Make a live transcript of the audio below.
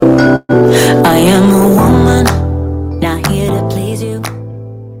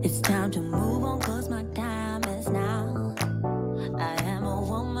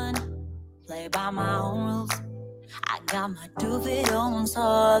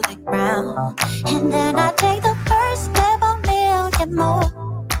And then I take the first step a million more.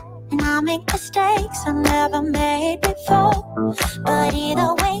 And I make mistakes I never made before. But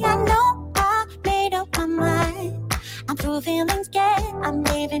either way, I know I made up my mind. I'm through feeling scared, I'm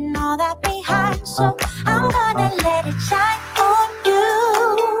leaving all that behind. So I'm gonna let it shine on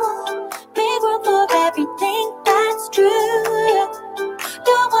you. Big room for everything that's true.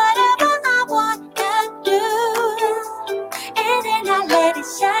 Do whatever I want to do. And then I let it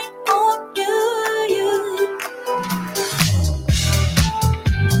shine on you.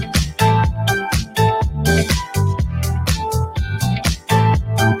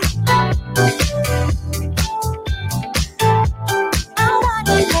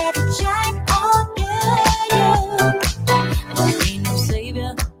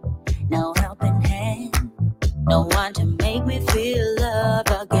 No one to make me feel love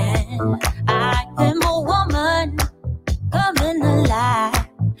again. I am a woman coming alive.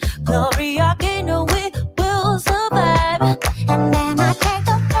 Gloria Gaynor, we will survive. And then I take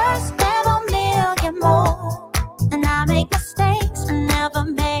the first step a million more. And I make mistakes I never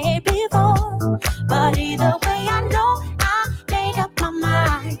made before. But either way, I know I made up my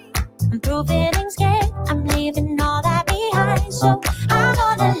mind. I'm through feeling scared, I'm leaving all that behind. So I'm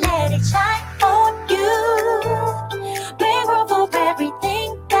gonna let it shine on you. Big room for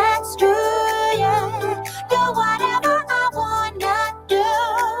everything that's true, yeah. Do whatever I wanna do.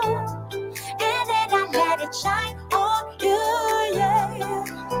 And then I let it shine on you, yeah.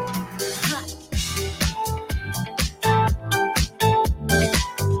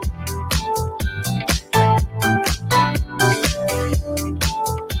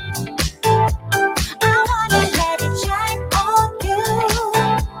 I wanna let it shine on you.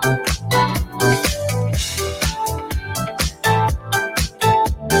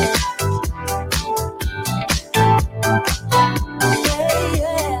 Yeah,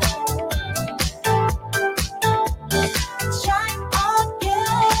 yeah. Shine on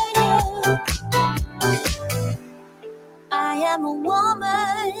you. I am a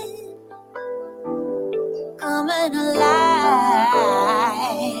woman coming alive.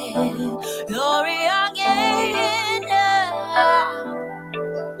 Gloria Gaynor,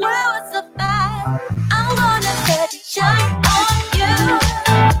 where was the fight? I'm gonna let it shine on you.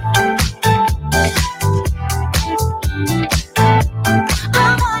 I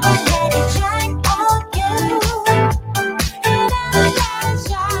wanna let it shine on you. And I let it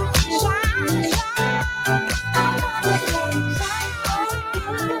shine, shine, shine. I wanna let it shine on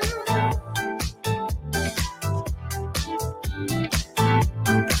you.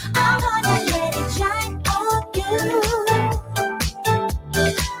 I wanna let it shine on you.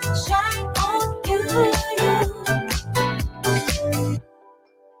 Shine on you.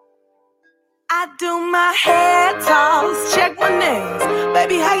 I do my hair toss, check my nails.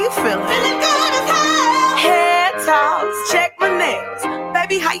 Baby, how you feeling? Feeling good as hell. Hair toss, check my nails.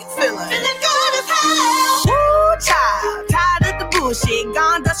 Baby, how you feeling? Feeling good as hell. Woo, child, tired of the bullshit.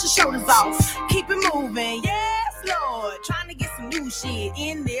 Gone, dust your shoulders off. Keep it moving, yes, Lord. Trying to get some new shit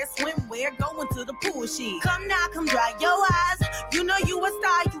in there. Swimwear, going to the pool shit. Come now, come dry your eyes. You know you a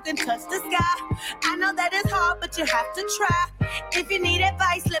star, you can touch the sky. I know that it's hard, but you have to try. If you need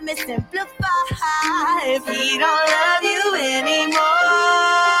advice, let me simplify. If he don't love you anymore,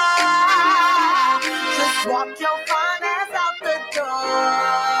 just walk your fine ass out the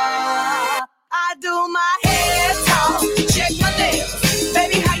door. I do my hair talk, check my nails.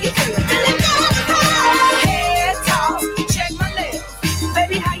 Baby, how you feeling? Feeling good as hell. Hair talk, check my nails.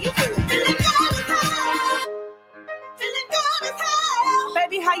 Baby, how you feeling? Feeling good as hell. Feeling good as hell.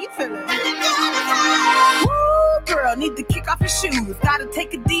 Baby, how you feeling? Feeling good as hell. Woo, girl, need to kick off your shoes. Gotta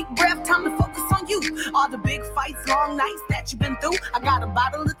take a deep breath, time to focus on you. All the big fights, long nights that you've been through. I got a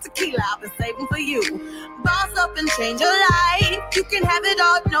bottle of tequila I've been saving for you. Boss up and change your life. You can have it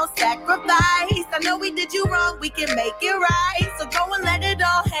all, no sacrifice. I know we did you wrong, we can make it right. So go and let it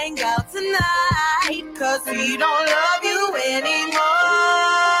all hang out tonight. Cause he don't love you anymore.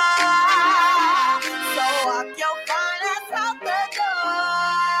 So walk your fine ass out the door.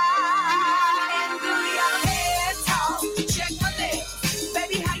 And do your hair talk. Check my nails.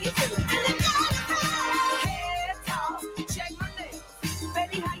 Baby, how you feeling? Feeling good as hell. Hair talk. Check my nails.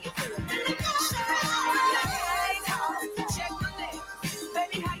 Baby, how you feeling? Feeling good as hell. Hair talk. Check my nails.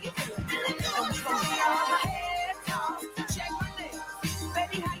 Baby, how you feeling? Feeling good as hell. Hair talk. Check my nails.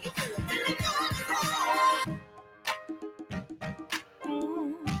 Baby, how you feeling? Feeling good as hell.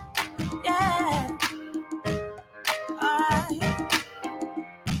 Yeah.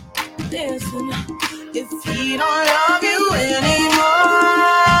 Listen, if he don't love you anymore,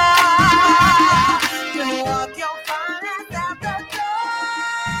 then walk your fine ass out the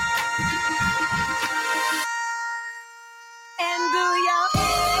door.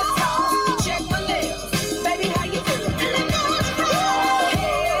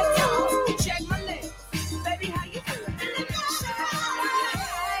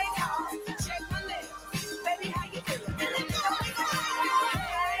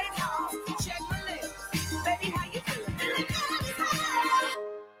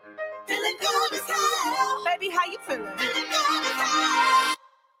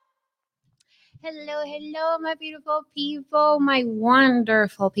 Hello, hello, my beautiful people, my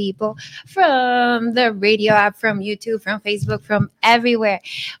wonderful people from the radio app, from YouTube, from Facebook, from everywhere.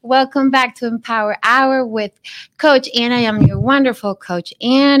 Welcome back to Empower Hour with Coach Anna. I am your wonderful Coach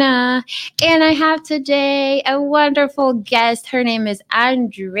Anna. And I have today a wonderful guest. Her name is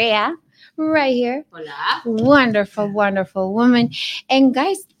Andrea. Right here. Hola. Wonderful, wonderful woman. And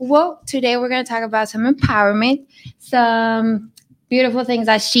guys, well, today we're going to talk about some empowerment, some beautiful things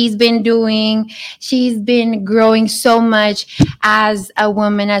that she's been doing. She's been growing so much as a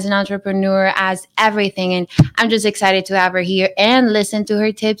woman, as an entrepreneur, as everything. And I'm just excited to have her here and listen to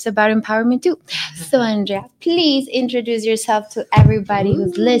her tips about empowerment too. So, Andrea, please introduce yourself to everybody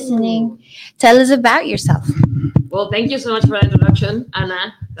who's listening. Tell us about yourself. Well, thank you so much for that introduction,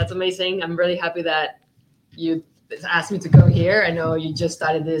 Anna. That's amazing. I'm really happy that you asked me to come here. I know you just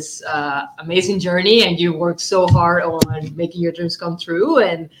started this amazing journey and you worked so hard on making your dreams come true.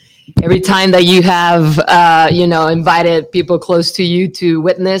 And every time that you have, invited people close to you to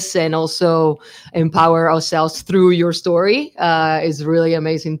witness and also empower ourselves through your story is really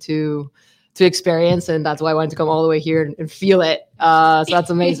amazing to experience. And that's why I wanted to come all the way here and feel it. So that's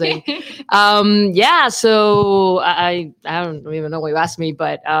amazing. So I don't even know what you asked me,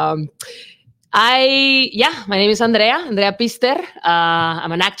 but my name is Andrea Pister.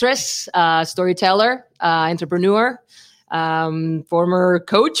 I'm an actress, storyteller, entrepreneur, former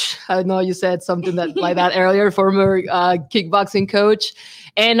coach. I know you said something like that earlier, former kickboxing coach,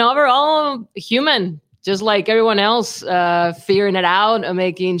 and overall human, just like everyone else, figuring it out and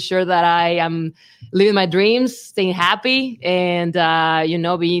making sure that I am living my dreams, staying happy, and,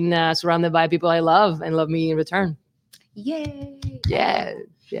 being surrounded by people I love and love me in return. Yay. Yeah.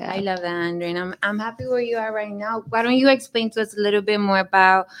 I love that, Andrea. And I'm happy where you are right now. Why don't you explain to us a little bit more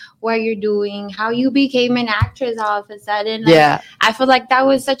about what you're doing, how you became an actress all of a sudden? I feel like that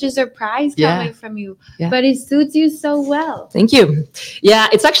was such a surprise coming from you, but it suits you so well. Thank you. Yeah,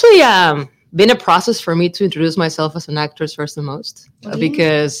 it's actually been a process for me to introduce myself as an actress first and most,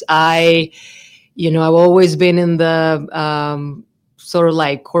 because I've always been in the sort of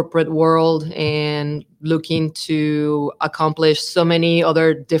like corporate world and looking to accomplish so many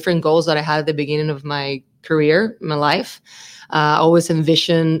other different goals that I had at the beginning of my career, my life. I always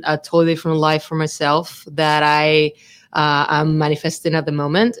envisioned a totally different life for myself that I'm manifesting at the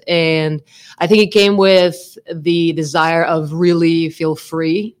moment. And I think it came with the desire of really feel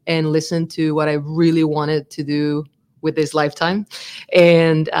free and listen to what I really wanted to do with this lifetime.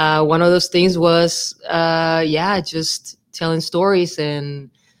 And one of those things was, just telling stories and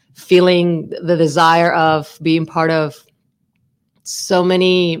feeling the desire of being part of so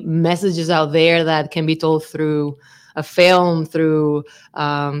many messages out there that can be told through a film, through,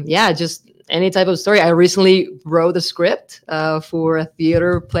 just any type of story. I recently wrote a script for a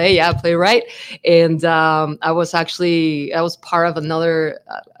theater playwright. And I was part of another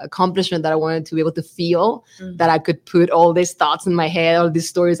accomplishment that I wanted to be able to feel, that I could put all these thoughts in my head, all these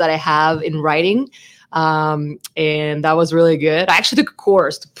stories that I have in writing. And that was really good. I actually took a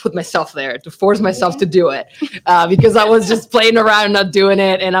course to put myself there, to force myself to do it, because I was just playing around and not doing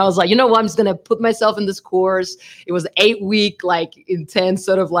it. And I was like, you know what, I'm just going to put myself in this course. It was 8-week, intense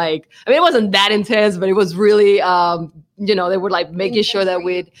it wasn't that intense, but it was really, they were making sure that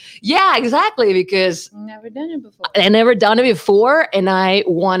exactly. Because never done it before. I never done it before. And I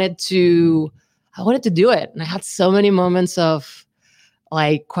wanted to do it. And I had so many moments of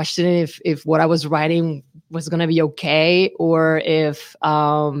questioning if what I was writing was going to be okay, or if,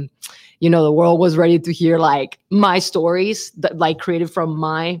 the world was ready to hear my stories that created from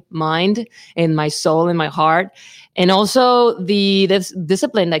my mind and my soul and my heart. And also the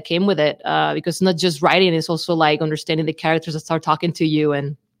discipline that came with it, because it's not just writing, it's also understanding the characters that start talking to you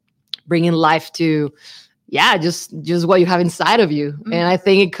and bringing life to, just what you have inside of you. Mm-hmm. And I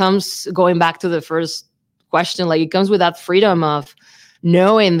think it comes, going back to the first question, it comes with that freedom of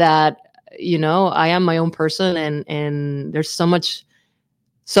knowing that, I am my own person, and there's so much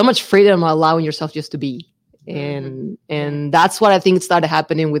freedom allowing yourself just to be. And that's what I think started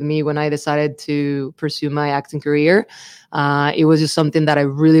happening with me when I decided to pursue my acting career. It was just something that I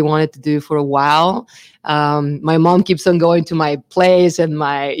really wanted to do for a while. My mom keeps on going to my plays and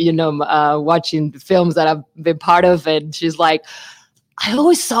my, watching films that I've been part of. And she's like, I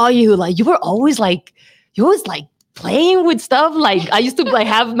always saw you, you were always playing with stuff. I used to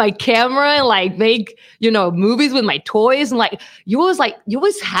have my camera and make, movies with my toys, and you always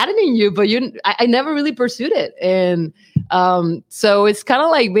had it in you, but I never really pursued it. And so it's kind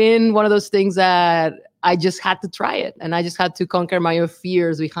of been one of those things that I just had to try it, and I just had to conquer my own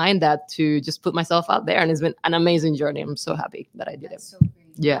fears behind that to just put myself out there. And it's been an amazing journey. I'm so happy that I did it. So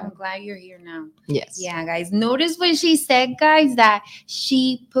great. Yeah. I'm glad you're here now. Yes. Yeah, guys. Notice what she said, guys, that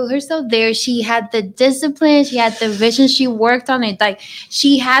she put herself there. She had the discipline. She had the vision. She worked on it. Like,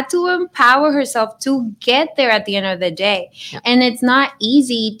 she had to empower herself to get there at the end of the day. Yeah. And it's not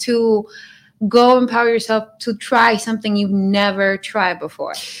easy to go empower yourself to try something you've never tried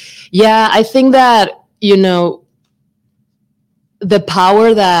before. Yeah, I think that, the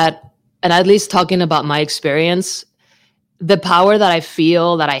power that, and at least talking about my experience, the power that I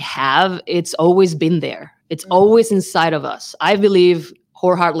feel that I have, it's always been there. It's always inside of us. I believe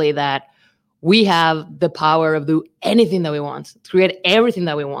wholeheartedly that we have the power of do anything that we want, create everything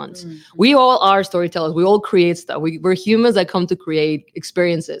that we want. Mm-hmm. We all are storytellers. We all create stuff. We're humans that come to create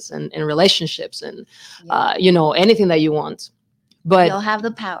experiences and relationships and, anything that you want. But we all have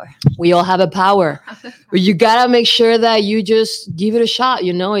the power. We all have a power. You gotta make sure that you just give it a shot.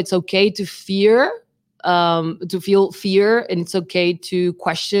 It's okay to fear, to feel fear, and it's okay to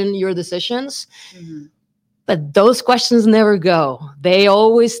question your decisions. Mm-hmm. But those questions never go. They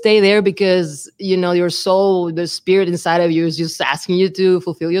always stay there because, your soul, the spirit inside of you is just asking you to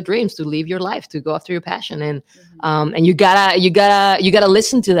fulfill your dreams, to live your life, to go after your passion. And, and you gotta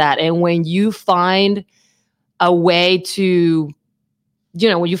listen to that. And when you find a way to,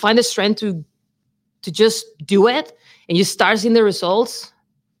 when you find the strength to just do it and you start seeing the results,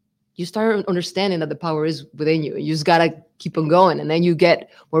 you start understanding that the power is within you. You just got to keep on going. And then you get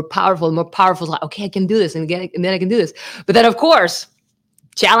more powerful. It's like, okay, I can do this. And then I can do this. But then, of course,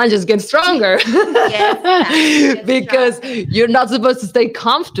 challenges get stronger. Yes, because you're not supposed to stay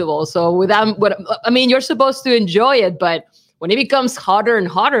comfortable. So you're supposed to enjoy it. But when it becomes harder and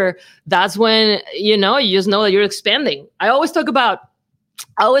harder, that's when, you just know that you're expanding. I always talk about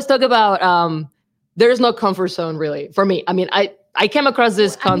there's no comfort zone really for me. I came across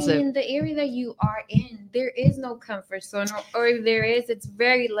this concept. In the area that you are in, there is no comfort zone, or if there is, it's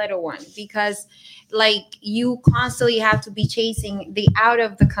very little one, because like you constantly have to be chasing the out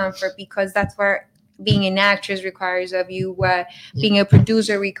of the comfort, because that's where being an actress requires of you, what being a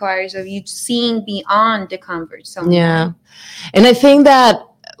producer requires of you, seeing beyond the comfort zone. Yeah. And I think that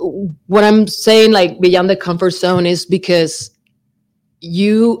what I'm saying, like beyond the comfort zone, is because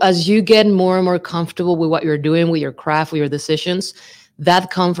as you get more and more comfortable with what you're doing, with your craft, with your decisions, that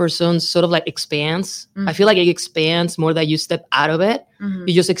comfort zone sort of like expands. Mm-hmm. I feel like it expands more that you step out of it. Mm-hmm.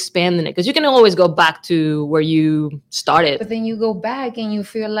 You just expand in it, because you can always go back to where you started. But then you go back and you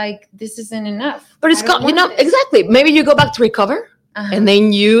feel like this isn't enough. But it's exactly. Maybe you go back to recover, and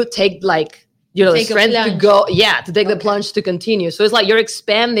then you take the strength to go, to take the plunge to continue. So it's like you're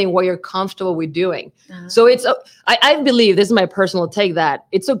expanding what you're comfortable with doing. So it's, I believe, this is my personal take, that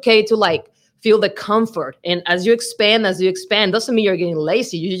it's okay to feel the comfort. And as you expand, doesn't mean you're getting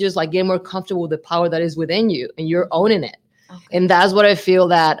lazy. You just get more comfortable with the power that is within you, and you're owning it. Okay. And that's what I feel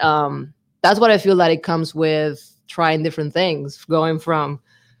that, it comes with trying different things, going from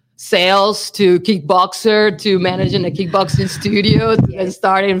sales to kickboxer to managing a kickboxing studio and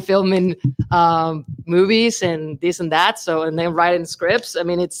starting filming movies and this and that. So, and then writing scripts.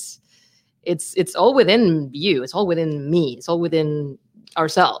 It's all within you. It's all within me. It's all within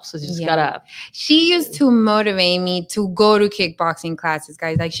ourselves. So you just gotta. She used to motivate me to go to kickboxing classes,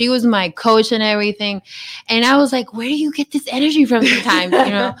 guys. Like, she was my coach and everything. And I was like, where do you get this energy from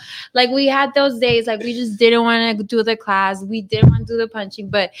sometimes? Like, we had those days, like, we just didn't want to do the class. We didn't want to do the punching,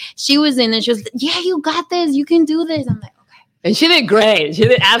 but she was in and she was, yeah, you got this. You can do this. I'm like, okay. And she did great. She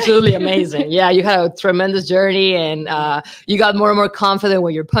did absolutely amazing. Yeah, you had a tremendous journey, and you got more and more confident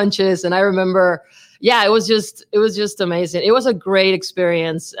with your punches. And I remember, it was just amazing. It was a great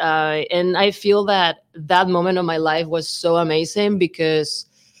experience. And I feel that moment of my life was so amazing because,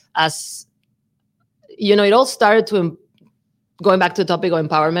 as you know, it all started going back to the topic of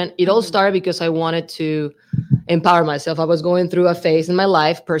empowerment. It all started because I wanted to empower myself. I was going through a phase in my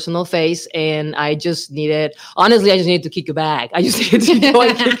life, personal phase, and I just needed to kick a bag. I just needed to go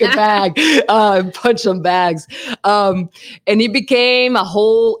and kick a bag, punch some bags. And it became a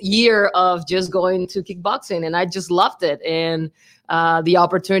whole year of just going to kickboxing, and I just loved it. And the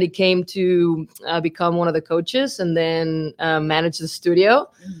opportunity came to become one of the coaches and then manage the studio.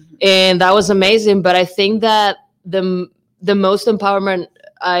 And that was amazing. But I think that the most empowerment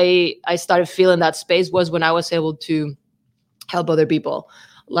I started feeling that space was when I was able to help other people.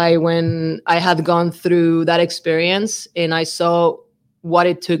 Like when I had gone through that experience and I saw what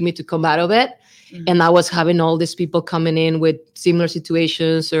it took me to come out of it. Mm-hmm. And I was having all these people coming in with similar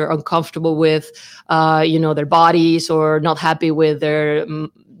situations or uncomfortable with, their bodies or not happy with their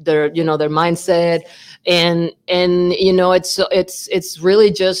mindset. And it's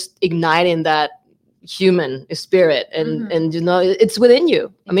really just igniting that human spirit, and Mhm. and it's within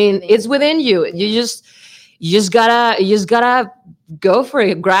you. I mean, within it's within you. You just gotta go for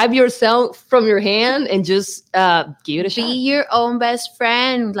it. Grab yourself from your hand and just give it a Be shot. your own best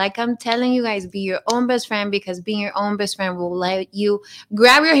friend. Like I'm telling you guys, be your own best friend, because being your own best friend will let you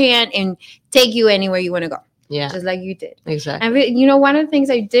grab your hand and take you anywhere you want to go. Yeah, Just like you did. exactly. And one of the things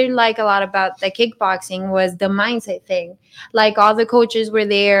I did like a lot about the kickboxing was the mindset thing. Like all the coaches were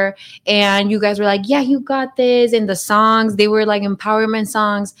there, and you guys were like, "Yeah, you got this." And the songs, they were like empowerment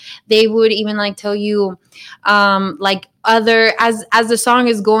songs. They would even like tell you, like other as the song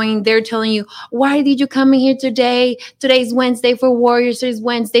is going, they're telling you, "Why did you come in here today? Today's Wednesday for Warriors. Today's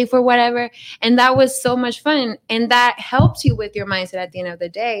Wednesday for whatever." And that was so much fun, and that helps you with your mindset at the end of the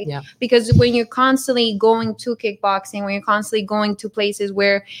day. Yeah. Because when you're constantly going to kickboxing, when you're constantly going to places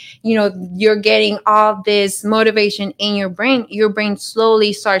where you're getting all this motivation in your brain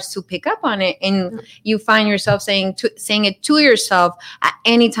slowly starts to pick up on it, and you find yourself saying it to yourself at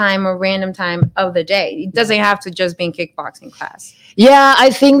any time or random time of the day. It doesn't have to just be in kickboxing class. Yeah,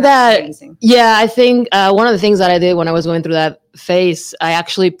 I think That's that. amazing. Yeah, I think one of the things that I did when I was going through that phase, I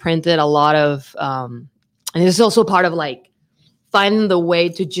actually printed a lot of, and this is also part of like finding the way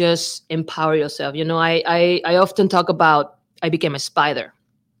to just empower yourself. I often talk about I became a spider,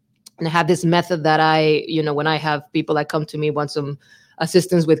 and I have this method that when I have people that come to me want some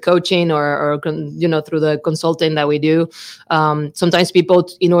assistance with coaching or through the consulting that we do. Sometimes people,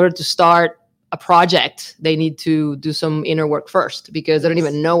 in order to start a project, they need to do some inner work first because they don't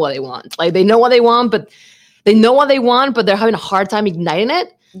even know what they want. Like they know what they want, but they're having a hard time igniting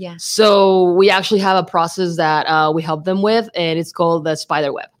it. Yeah. So we actually have a process that we help them with, and it's called the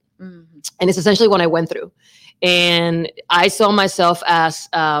spider web. Mm-hmm. And it's essentially what I went through. And I saw myself as,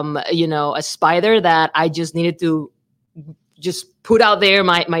 a spider that I just needed to just put out there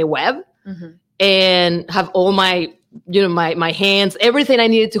my web Mm-hmm. and have all my hands, everything I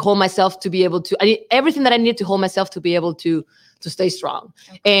needed to hold myself to be able to, everything that I needed to hold myself to be able to stay strong.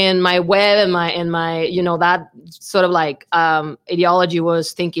 Okay. And my web and my that sort of like ideology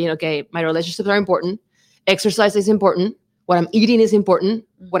was thinking, okay, my relationships are important. Exercise is important. What I'm eating is important.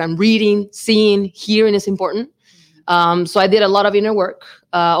 Mm-hmm. What I'm reading, seeing, hearing is important. Mm-hmm. So I did a lot of inner work.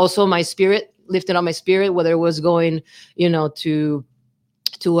 Also my spirit, lifting up my spirit, whether it was going, to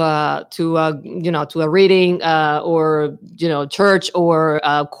a reading or church or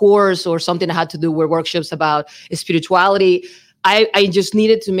a course or something that had to do with workshops about spirituality. I just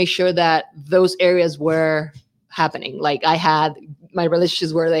needed to make sure that those areas were happening. Like I had my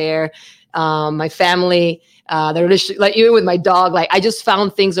relationships were there, my family, the relationship, like even with my dog. Like I just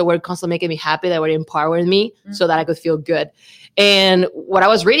found things that were constantly making me happy, that were empowering me, mm-hmm. so that I could feel good. And what I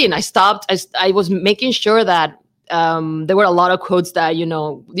was reading, I stopped. I was making sure that there were a lot of quotes that,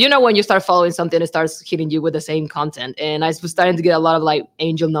 when you start following something, it starts hitting you with the same content. And I was starting to get a lot of like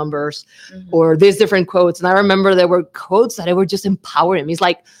angel numbers, mm-hmm. or these different quotes. And I remember there were quotes that were just empowering me. It's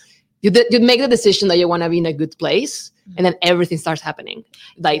like, you make the decision that you want to be in a good place, mm-hmm. and then everything starts happening.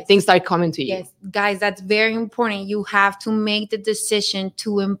 Like yes. Things start coming to you. Yes, guys, that's very important. You have to make the decision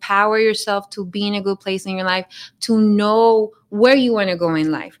to empower yourself to be in a good place in your life, to know where you want to go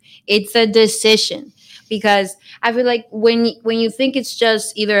in life. It's a decision. Because I feel like when you think it's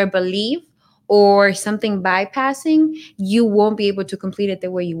just either a belief or something bypassing, you won't be able to complete it the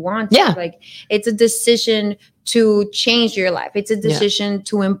way you want to. Yeah. Like it's a decision to change your life. It's a decision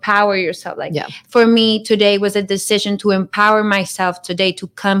to empower yourself. Like for me, today was a decision to empower myself today to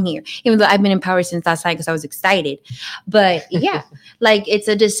come here. Even though I've been empowered since last night because I was excited. But yeah, like it's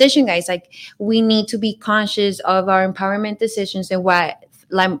a decision, guys. Like we need to be conscious of our empowerment decisions and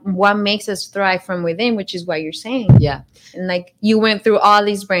what makes us thrive from within, which is what you're saying. Yeah. And like you went through all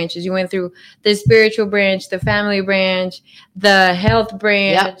these branches. You went through the spiritual branch, the family branch, the health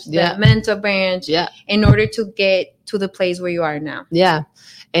branch, the mental branch, in order to get to the place where you are now. Yeah.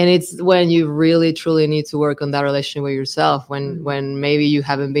 And it's when you really, truly need to work on that relationship with yourself, when maybe you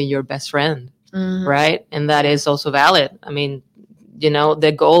haven't been your best friend, mm-hmm. right? And that is also valid. I mean,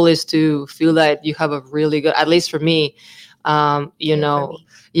 the goal is to feel that you have a really good, at least for me, I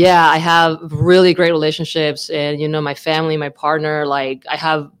have really great relationships, and my family, my partner, like I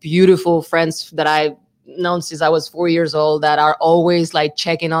have beautiful friends that I've known since I was 4 years old that are always like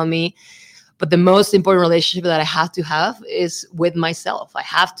checking on me. But the most important relationship that I have to have is with myself. I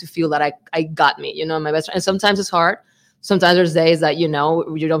have to feel that I got me, my best friend. And sometimes it's hard. Sometimes there's days that, you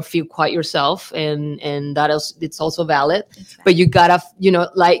don't feel quite yourself, and it's also valid. But you gotta,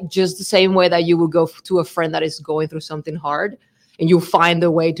 like just the same way that you would go to a friend that is going through something hard, and you find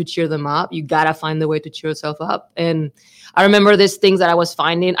a way to cheer them up. You gotta find the way to cheer yourself up. And I remember these things that I was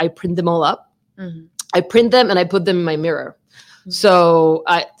finding, I print them all up. Mm-hmm. I print them and I put them in my mirror. So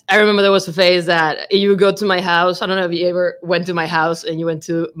I remember there was a phase that you would go to my house. I don't know if you ever went to my house and you went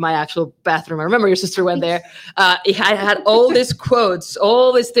to my actual bathroom. I remember your sister went there. I had all these quotes,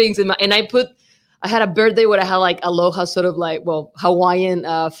 all these things and I had a birthday where I had like aloha, sort of like, Hawaiian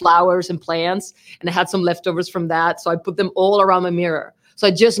flowers and plants. And I had some leftovers from that. So I put them all around my mirror. So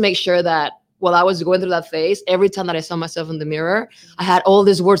I just make sure that while I was going through that phase, every time that I saw myself in the mirror, I had all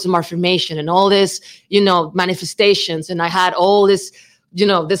these words of affirmation and all this, manifestations. And I had all this,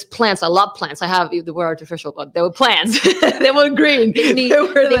 these plants. I love plants. They were artificial, but they were plants. They were green.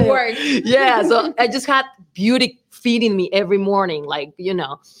 They work. Yeah. So I just had beauty feeding me every morning. Like,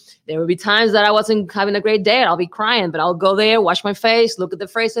 there would be times that I wasn't having a great day and I'll be crying, but I'll go there, wash my face, look at the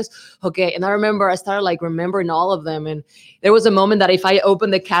phrases. Okay. And I remember I started like remembering all of them. And there was a moment that if I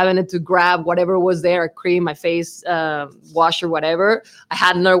opened the cabinet to grab whatever was there, a cream, my face wash or whatever, I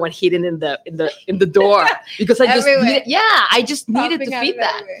had another one hidden in the door because I just needed to feed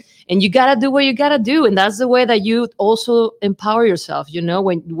that. Everywhere. And you got to do what you got to do. And that's the way that you also empower yourself,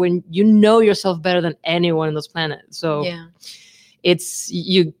 when you know yourself better than anyone on this planet. So yeah. It's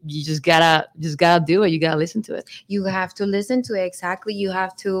you just gotta do it. You gotta listen to it. You have to listen to it. Exactly. You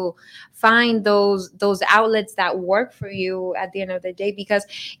have to find those outlets that work for you at the end of the day, because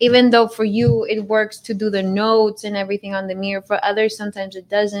even though for you it works to do the notes and everything on the mirror, for others sometimes it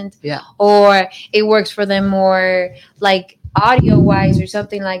doesn't. Yeah. Or it works for them more like audio wise or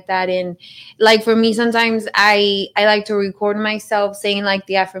something like that. And like for me, sometimes I like to record myself saying like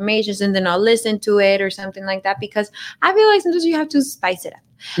the affirmations and then I'll listen to it or something like that, because I feel like sometimes you have to spice it up.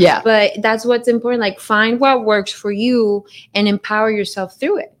 Yeah. But that's what's important. Like find what works for you and empower yourself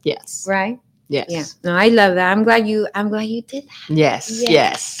through it. Yes. Right? Yes. Yeah. No, I love that. I'm glad you did that.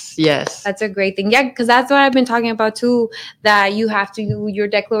 Yes. That's a great thing. Yeah, because that's what I've been talking about too, that you have to do your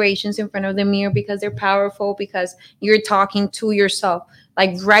declarations in front of the mirror because they're powerful, because you're talking to yourself.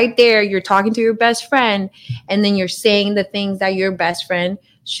 Like right there, you're talking to your best friend and then you're saying the things that your best friend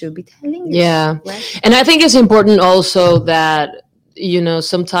should be telling you. Yeah. Right? And I think it's important also that,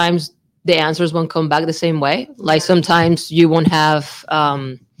 sometimes the answers won't come back the same way. Like sometimes you won't have,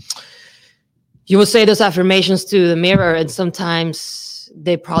 you will say those affirmations to the mirror and sometimes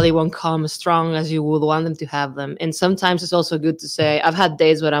they probably won't come as strong as you would want them to have them. And sometimes it's also good to say, I've had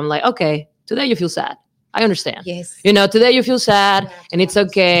days where I'm like, okay, today you feel sad. I understand. Yes. Today you feel sad and it's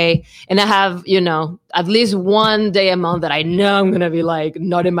okay. And I have, at least one day a month that I know I'm going to be like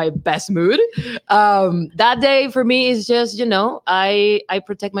not in my best mood. That day for me is just, I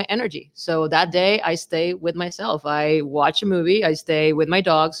protect my energy. So that day I stay with myself. I watch a movie. I stay with my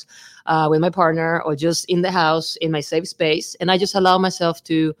dogs, with my partner, or just in the house in my safe space. And I just allow myself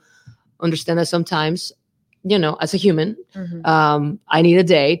to understand that sometimes, as a human, I need a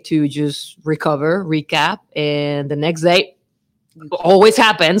day to just recover, recap. And the next day always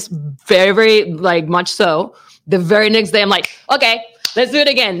happens very, very like much so. The very next day I'm like, okay, let's do it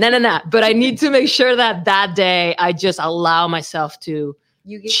again. No. But I need to make sure that day I just allow myself to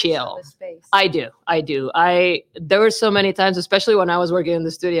chill. Space. I do. There were so many times, especially when I was working in the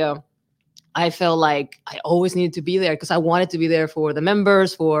studio, I felt like I always needed to be there because I wanted to be there for the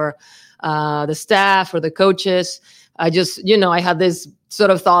members, for the staff or the coaches. I just, I had this sort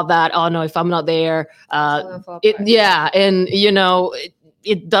of thought that, oh no, if I'm not there,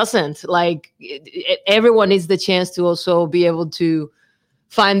 it doesn't. Like everyone needs the chance to also be able to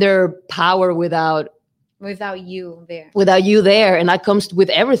find their power without you there. And that comes with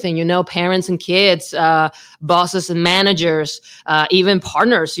everything, parents and kids, bosses and managers, even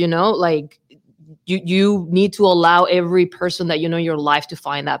partners, like you need to allow every person that in your life to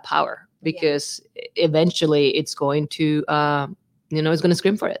find that power, because eventually it's going to, it's going to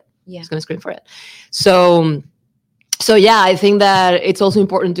scream for it. Yeah. It's going to scream for it. So yeah, I think that it's also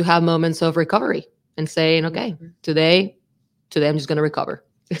important to have moments of recovery and saying, okay, today I'm just going to recover.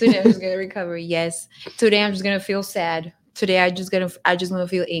 Today I'm just going to recover. Yes. Today I'm just going to feel sad. Today I just gonna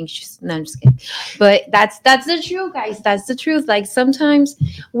feel anxious. No, I'm just kidding. But that's the truth, guys. That's the truth. Like sometimes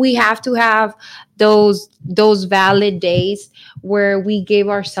we have to have those valid days where we give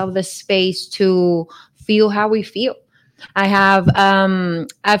ourselves the space to feel how we feel. I have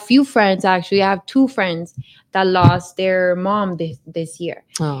a few friends, actually. I have 2 friends that lost their mom this year.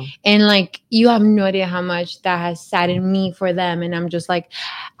 Oh. And like, you have no idea how much that has saddened me for them. And I'm just like,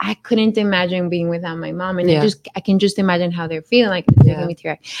 I couldn't imagine being without my mom. And I can just imagine how they're feeling. Like, it's making me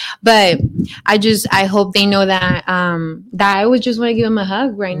teary. But I hope they know that, that I would just want to give them a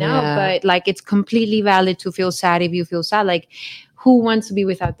hug right now. Yeah. But like, it's completely valid to feel sad if you feel sad. Like, who wants to be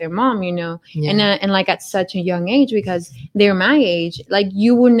without their mom, and like at such a young age, because they're my age, like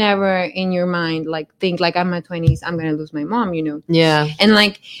you would never in your mind like think like I'm my 20s, I'm gonna lose my mom, Yeah.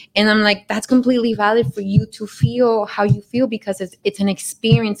 And I'm like, that's completely valid for you to feel how you feel, because it's an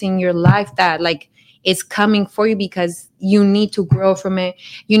experience in your life that like it's coming for you, because you need to grow from it,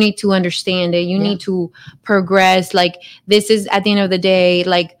 you need to understand it, you need to progress. Like this is, at the end of the day,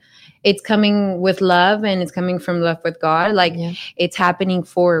 like it's coming with love, and it's coming from love with God. Like it's happening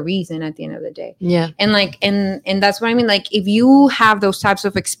for a reason at the end of the day. And like and that's what I mean. Like if you have those types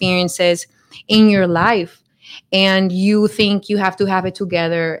of experiences in your life and you think you have to have it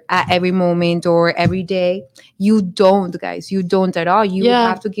together at every moment or every day, you don't, guys. You don't at all. You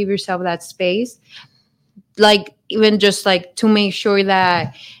have to give yourself that space, like even just like to make sure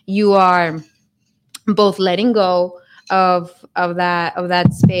that you are both letting go of that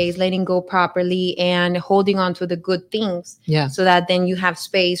space, letting go properly, and holding on to the good things, so that then you have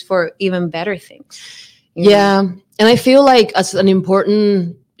space for even better things, and I feel like as an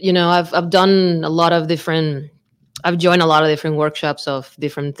important, I've done a lot of different, I've joined a lot of different workshops of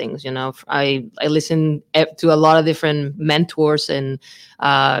different things. I listen to a lot of different mentors, and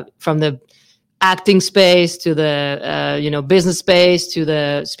from the acting space to the business space to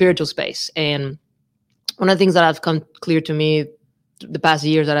the spiritual space. And one of the things that have come clear to me the past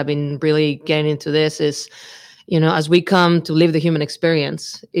years that I've been really getting into this is, as we come to live the human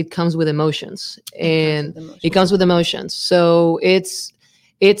experience, it comes with emotions, and it comes with emotions. So it's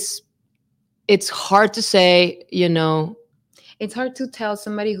hard to say, it's hard to tell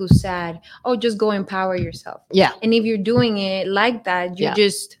somebody who's sad, oh, just go empower yourself. And if you're doing it like that, you're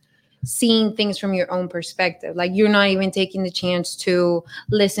just seeing things from your own perspective. Like you're not even taking the chance to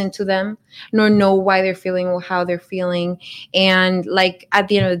listen to them, nor know why they're feeling or how they're feeling. And like at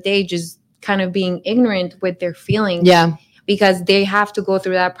the end of the day, just kind of being ignorant with their feelings. Because they have to go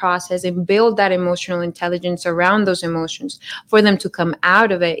through that process and build that emotional intelligence around those emotions for them to come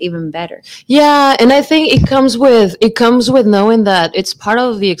out of it even better. And I think it comes with knowing that it's part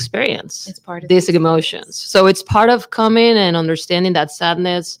of the experience. It's part of these emotions. So it's part of coming and understanding that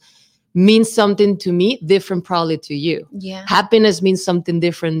sadness means something to me different probably to you. Happiness means something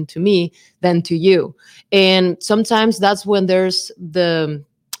different to me than to you. And sometimes that's when there's the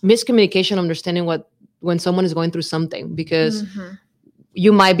miscommunication, understanding when someone is going through something, because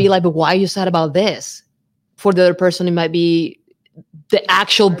you might be like, but why are you sad about this? For the other person, it might be the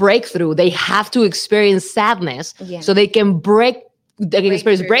actual breakthrough. They have to experience sadness so they can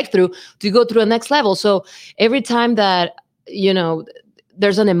experience breakthrough to go through the next level. So every time that,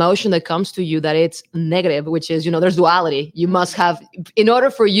 there's an emotion that comes to you that it's negative, which is, there's duality. You must have, in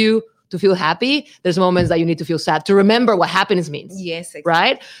order for you to feel happy, there's moments that you need to feel sad to remember what happiness means. Exactly.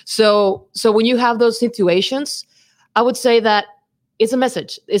 Right? So when you have those situations, I would say that it's a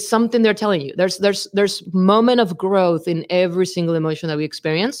message. It's something they're telling you. There's moment of growth in every single emotion that we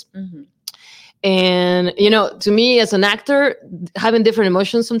experience. And, to me as an actor, having different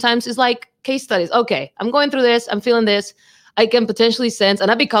emotions sometimes is like case studies. Okay, I'm going through this. I'm feeling this. I can potentially sense,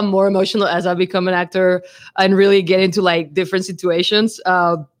 and I become more emotional as I become an actor and really get into like different situations.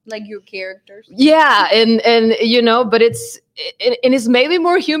 Like your characters. But it's made me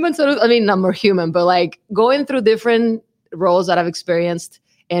more human. So, I mean, not more human, but like going through different roles that I've experienced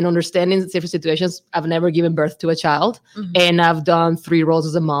and understanding different situations. I've never given birth to a child, and I've done 3 roles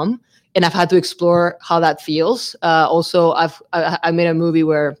as a mom, and I've had to explore how that feels. Also, I made a movie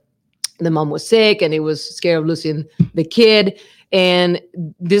where the mom was sick and it was scared of losing the kid. And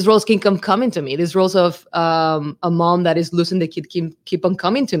these roles keep coming to me. These roles of a mom that is losing the kid keep on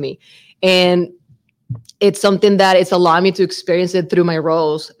coming to me. And it's something that it's allowing me to experience it through my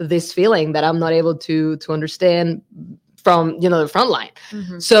roles, this feeling that I'm not able to understand from, the front line.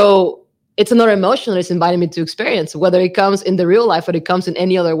 So it's another emotion that it's inviting me to experience, whether it comes in the real life or it comes in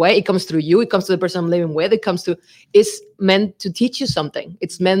any other way. It comes through you. It comes to the person I'm living with. It's meant to teach you something.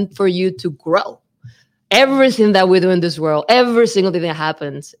 It's meant for you to grow. Everything that we do in this world, every single thing that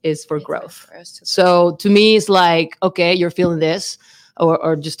happens is for growth. So to me, it's like, okay, you're feeling this,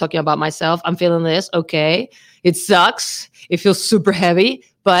 or just talking about myself. I'm feeling this. Okay. It sucks. It feels super heavy,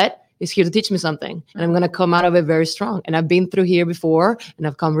 but it's here to teach me something, and I'm going to come out of it very strong. And I've been through here before, and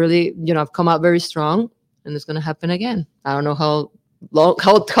I've come out very strong, and it's going to happen again. I don't know how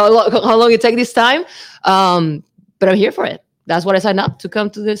long it takes this time. But I'm here for it. That's what I signed up to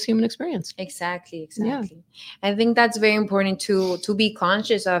come to this human experience. Exactly. I think that's very important to be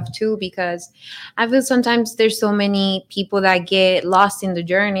conscious of too, because I feel sometimes there's so many people that get lost in the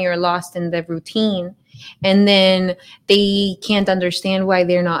journey or lost in the routine, and then they can't understand why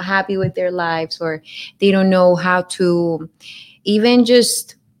they're not happy with their lives, or they don't know how to even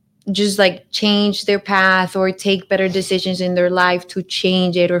just like change their path or take better decisions in their life to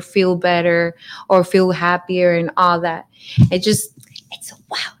change it or feel better or feel happier and all that.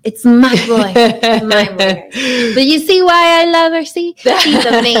 It's mind blowing. It's mind blowing, guys. Do you see why I love her? See, she's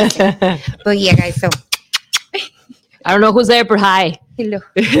amazing. But yeah, guys, so I don't know who's there, but hi. hello.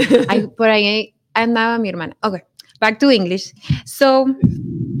 Por ahí andaba mi hermana. Okay, back to English. So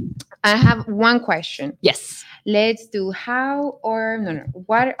I have one question. Yes. Let's do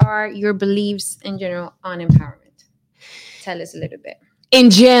what are your beliefs in general on empowerment? Tell us a little bit. In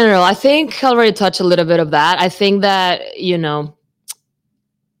general, I think I already touched a little bit of that. I think that, you know,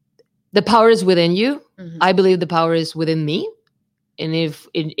 the power is within you. Mm-hmm. I believe the power is within me. And if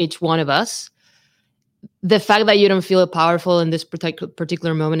in each one of us, the fact that you don't feel powerful in this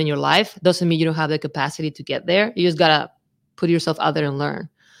particular moment in your life doesn't mean you don't have the capacity to get there. You just got to put yourself out there and learn.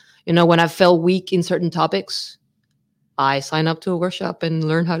 You know, when I felt weak in certain topics, I signed up to a workshop and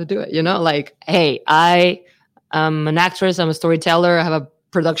learned how to do it. You know, like, hey, I am an actress, I'm a storyteller, I have a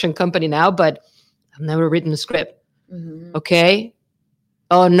production company now, but I've never written a script. Mm-hmm. Okay.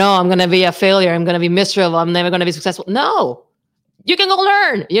 Oh no, I'm going to be a failure. I'm going to be miserable. I'm never going to be successful. No, you can go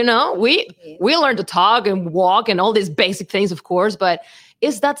learn. You know, we learn to talk and walk and all these basic things, of course, but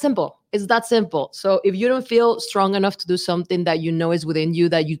it's that simple. It's that simple. So if you don't feel strong enough to do something that you know is within you,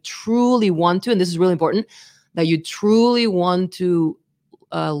 that you truly want to, and this is really important, that you truly want to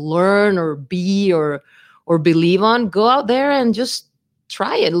learn or be or believe on, go out there and just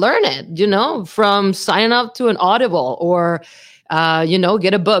try it, learn it, you know, from signing up to an Audible or, you know,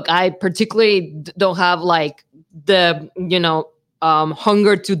 get a book. I particularly don't have like the, you know,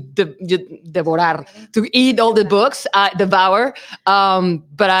 hunger to devorar, to eat all the books, devour.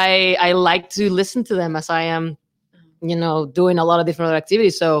 But I like to listen to them as I am, you know, doing a lot of different other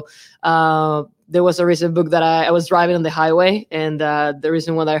activities. So there was a recent book that I was driving on the highway, and the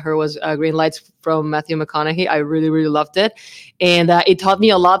recent one that I heard was Green Lights from Matthew McConaughey. I really, really loved it. And it taught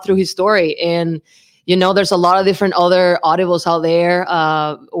me a lot through his story. And you know, there's a lot of different other audibles out there,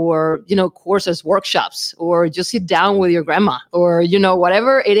 or, you know, courses, workshops, or just sit down with your grandma, or, you know,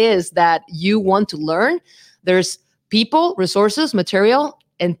 whatever it is that you want to learn. There's people, resources, material.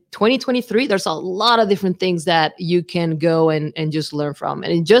 In 2023, there's a lot of different things that you can go and just learn from.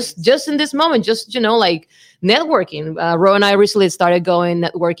 And just in this moment, just, you know, like networking. Ro and I recently started going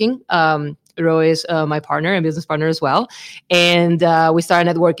networking. Ro is my partner and business partner as well. And we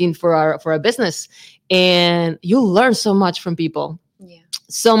started networking for our business. And you learn so much from people. Yeah.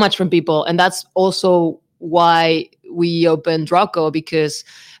 So much from people. And that's also why we opened DROCO, because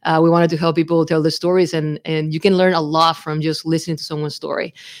we wanted to help people tell their stories. And you can learn a lot from just listening to someone's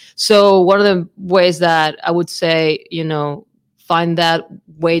story. So one of the ways that I would say, you know, find that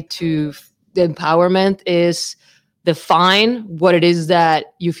way to the empowerment is define what it is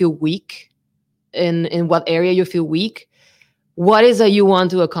that you feel weak in what area you feel weak. What is that you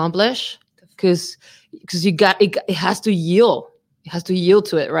want to accomplish? Because you got it has to yield. It has to yield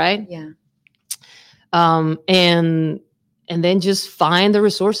to it, right? Yeah. And then just find the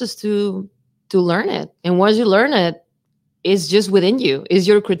resources to learn it. And once you learn it, it's just within you. Is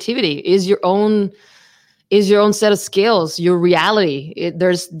your creativity, is your own set of skills, your reality.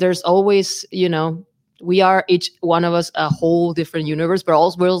 There's always, you know, we are each one of us a whole different universe, but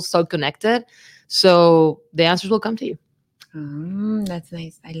we're all so connected. So the answers will come to you. That's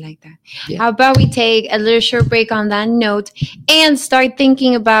nice. I like that. Yeah. How about we take a little short break on that note and start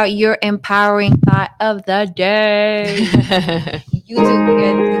thinking about your empowering thought of the day? You do.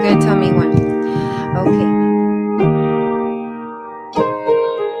 You gotta tell me one. Okay.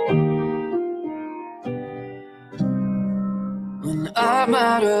 When I'm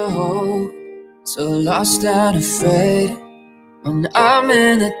out of hope, so lost and afraid, when I'm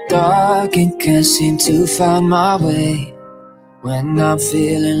in the dark and can't seem to find my way, when I'm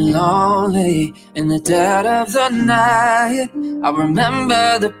feeling lonely in the dead of the night, I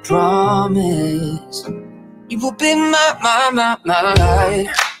remember the promise. You will be my light. My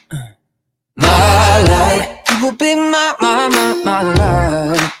light. You will be my light. My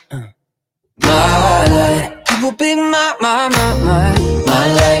light. You will be my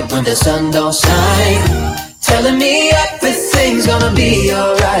light when the sun don't shine, telling me everything's gonna be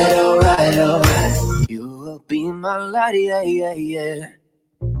alright, alright, alright. You will be my light, yeah, yeah, yeah.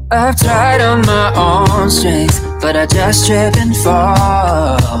 I've tried on my own strength, but I just trip and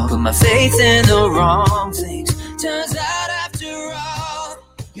fall. Put my faith in the wrong things. Turns out after all,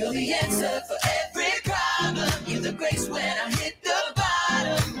 you're the answer for every problem. You're the grace when I hit the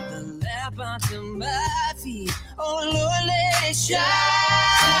bottom. The lamp onto my feet, oh Lord, let it shine.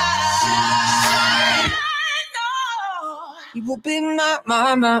 You will be my light,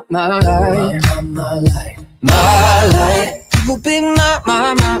 my light. You will be my light,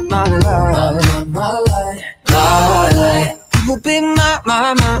 my light. You will be my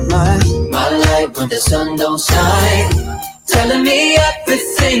light when the sun don't shine. Telling me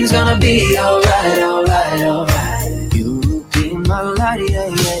everything's gonna be alright, alright, alright. You will be my light, yeah,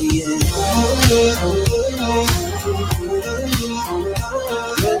 yeah, yeah.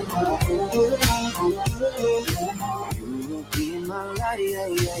 Yeah,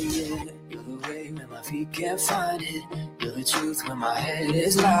 yeah, yeah. You're the way when my feet can't find it. You're the truth when my head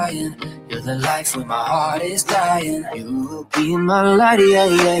is lying. You're the life when my heart is dying. You will be my light, yeah,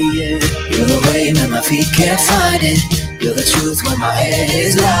 yeah, yeah. You're the way when my feet can't find it. You're the truth when my head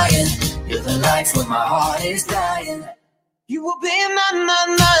is lying. You're the life when my heart is dying. You will be my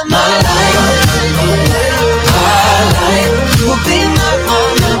light, my light. You will be my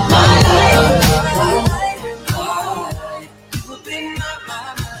light, my light.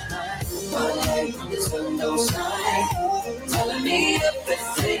 Telling me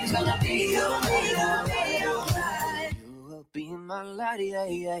everything's gonna be alright, alright, alright. You will be my light, yeah,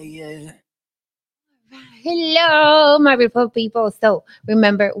 yeah, yeah. Hello, my beautiful people. So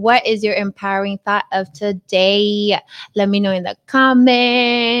remember, what is your empowering thought of today? Let me know in the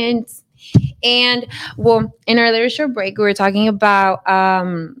comments. And well, in our little short break, we were talking about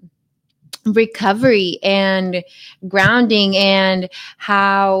recovery and grounding, and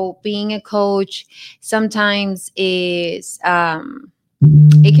how being a coach sometimes is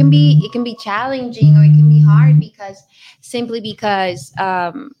it can be challenging, or it can be hard, because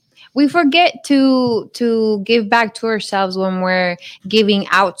we forget to give back to ourselves when we're giving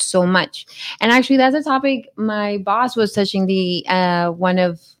out so much. And actually, that's a topic my boss was touching the one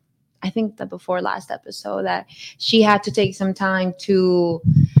of, I think, the before last episode, that she had to take some time to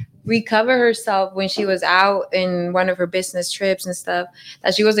recover herself when she was out in one of her business trips and stuff,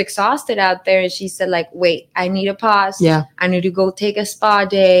 that she was exhausted out there. And she said, like, wait, I need a pause. Yeah. I need to go take a spa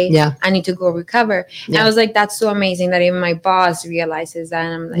day. Yeah. I need to go recover. Yeah. And I was like, that's so amazing that even my boss realizes that.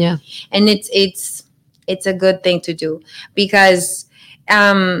 And I'm like, Yeah. And it's a good thing to do, because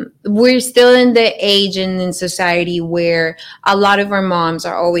we're still in the age and in society where a lot of our moms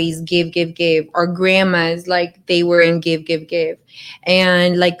are always give. Our grandmas, like, they were in give.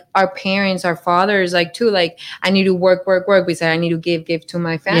 And like our parents, our fathers, like too, like, I need to work. We said, I need to give to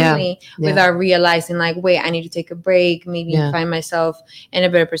my family, without realizing, like, wait, I need to take a break, maybe find myself in a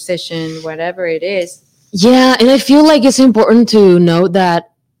better position, whatever it is. Yeah. And I feel like it's important to note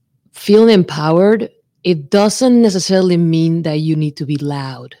that feeling empowered, it doesn't necessarily mean that you need to be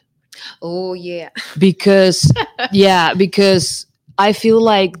loud. Oh, yeah. Because I feel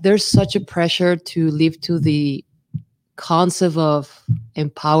like there's such a pressure to live to the concept of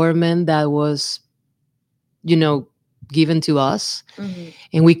empowerment that was, given to us. Mm-hmm.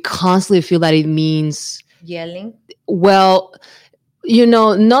 And we constantly feel that it means yelling. Well,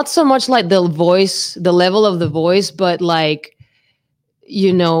 not so much like the level of the voice, but like,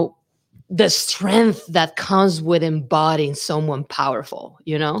 the strength that comes with embodying someone powerful,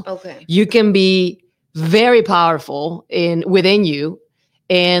 Okay. You can be very powerful within you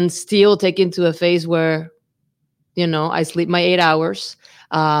and still take into a phase where, I sleep my 8 hours.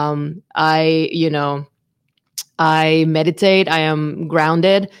 I meditate, I am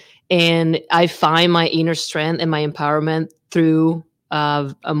grounded, and I find my inner strength and my empowerment through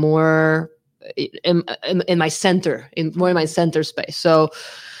a more in my center, in my center space. So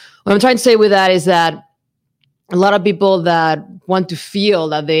what I'm trying to say with that is that a lot of people that want to feel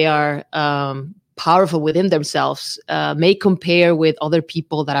that they are powerful within themselves may compare with other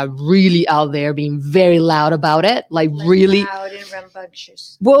people that are really out there being very loud about it, like really loud and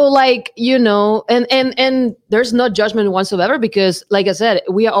rambunctious. Well, like, and there's no judgment whatsoever, because like I said,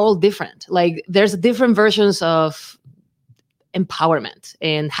 we are all different. Like, there's different versions of empowerment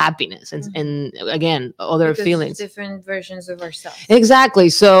and happiness and again, other feelings, different versions of ourselves. Exactly.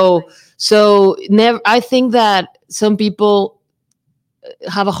 So never, I think that some people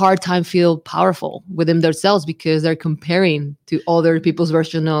have a hard time feel powerful within themselves because they're comparing to other people's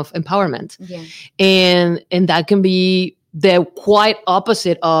version of empowerment. Yeah. And that can be the quite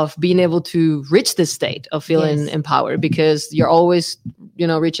opposite of being able to reach this state of feeling empowered, because you're always,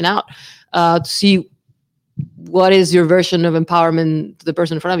 reaching out to see what is your version of empowerment to the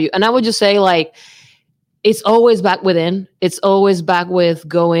person in front of you. And I would just say, like, it's always back within. It's always back with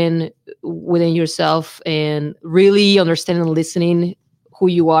going within yourself and really understanding and listening who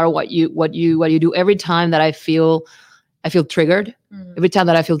you are, what you do. Every time that I feel triggered, every time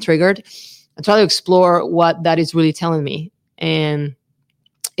that I feel triggered, I try to explore what that is really telling me. And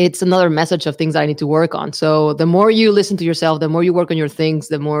it's another message of things I need to work on. So the more you listen to yourself, the more you work on your things,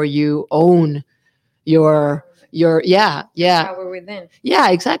 the more you own your Power within. Yeah,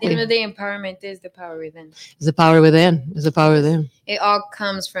 At exactly. the end of the day, empowerment is the power within. It's the power within. It's the power within. It all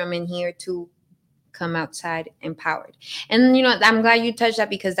comes from in here to come outside empowered. And I'm glad you touched that,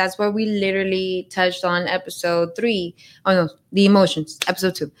 because that's where we literally touched on episode 3. Oh no, the emotions,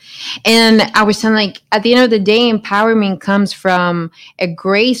 episode 2. And I was saying, like, at the end of the day, empowerment comes from a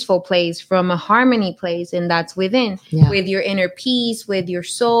graceful place, from a harmony place, and that's within, with your inner peace, with your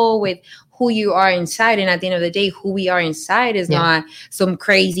soul, with who you are inside. And at the end of the day, who we are inside is not some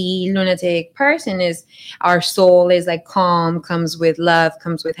crazy lunatic person. Is our soul is like calm, comes with love,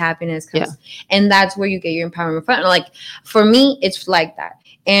 comes with happiness, and that's where you get your empowerment from. Like, for me, it's like that.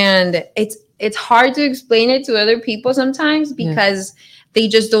 And it's hard to explain it to other people sometimes, because they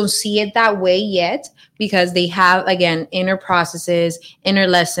just don't see it that way yet, because they have, again, inner processes, inner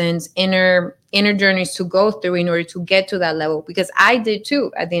lessons, inner journeys to go through in order to get to that level. Because I did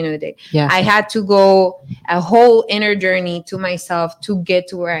too, at the end of the day. I had to go a whole inner journey to myself to get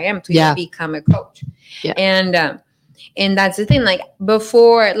to where I am, to even become a coach. And that's the thing. Like,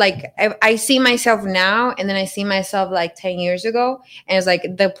 before, like, I see myself now, and then I see myself like 10 years ago, and it's like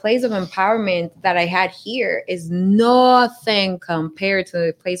the place of empowerment that I had here is nothing compared to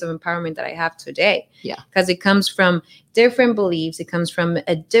the place of empowerment that I have today. Because it comes from different beliefs, it comes from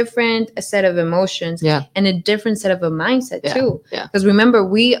a different set of emotions, and a different set of a mindset too. Because remember,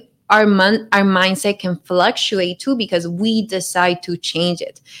 our mindset can fluctuate too, because we decide to change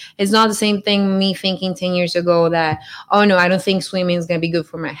it. It's not the same thing me thinking 10 years ago that, oh no, I don't think swimming is going to be good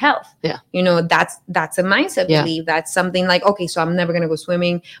for my health. That's a mindset belief. That's something like, okay, so I'm never going to go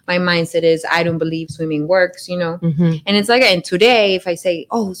swimming. My mindset is, I don't believe swimming works, And it's like, and today, if I say,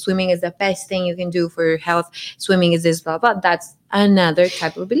 oh, swimming is the best thing you can do for your health, swimming is this, blah, blah, that's another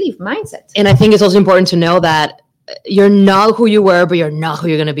type of belief, mindset. And I think it's also important to know that you're not who you were, but you're not who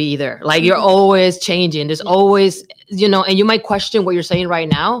you're going to be either. Like, you're always changing. There's always, and you might question what you're saying right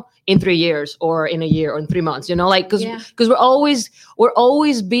now in 3 years or in a year or in 3 months, like, because we're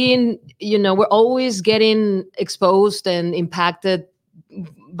always being, we're always getting exposed and impacted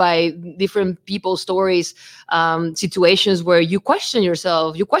by different people's stories, situations where you question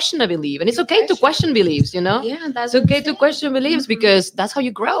yourself, you question a belief, and it's okay to question beliefs, that's it's okay to question beliefs, because that's how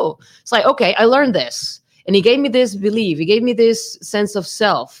you grow. It's like, okay, I learned this. And he gave me this belief. He gave me this sense of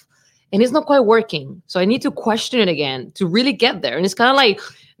self. And it's not quite working. So I need to question it again to really get there. And it's kind of like,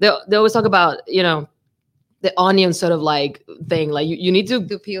 they always talk about, the onion sort of like thing. Like, you need to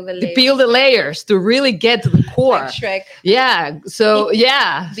peel the layers to really get to the core. Like Shrek. Yeah. So,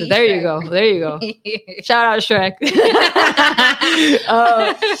 so there you go. There you go. Shout out Shrek.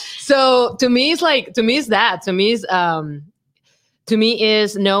 So to me, it's like, to me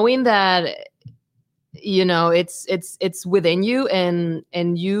is knowing that, it's within you, and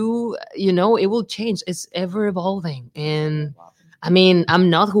it will change. It's ever evolving. And I mean, I'm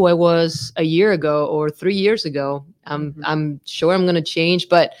not who I was a year ago or 3 years ago. I'm sure I'm going to change,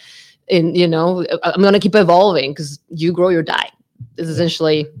 but I'm going to keep evolving, because you grow, you die. This is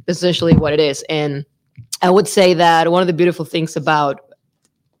essentially what it is. And I would say that one of the beautiful things about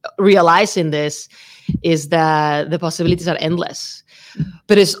realizing this is that the possibilities are endless,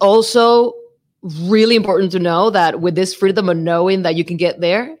 but it's also really important to know that with this freedom of knowing that you can get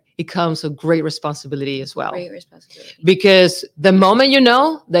there, it comes a great responsibility as well. Because the moment you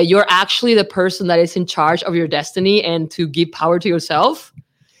know that you're actually the person that is in charge of your destiny and to give power to yourself,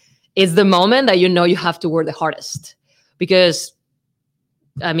 it's the moment that you have to work the hardest. Because,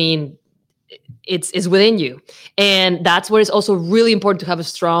 I mean, it's within you. And that's where it's also really important to have a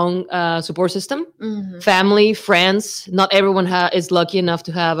strong support system. Family, friends. Not everyone is lucky enough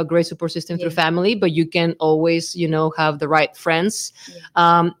to have a great support system through family, but you can always, have the right friends.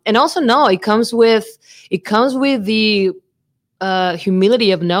 And also it comes with the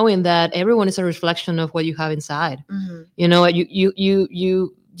humility of knowing that everyone is a reflection of what you have inside.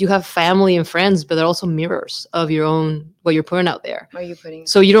 You have family and friends, but they're also mirrors of your own, what you're putting out there.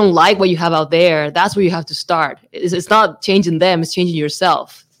 So you don't like what you have out there. That's where you have to start. It's not changing them. It's changing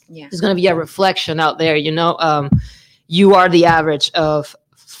yourself. There's going to be a reflection out there. You are the average of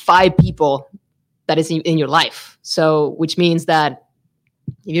 5 people that is in your life. So, which means that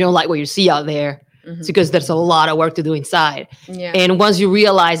if you don't like what you see out there, it's because there's a lot of work to do inside. And once you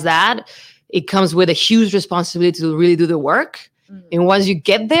realize that, it comes with a huge responsibility to really do the work. And once you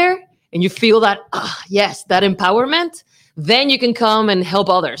get there and you feel that, yes, that empowerment, then you can come and help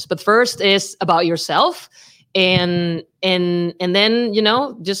others. But first is about yourself. And then,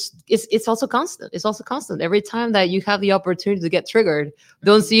 just it's also constant. It's also constant. Every time that you have the opportunity to get triggered,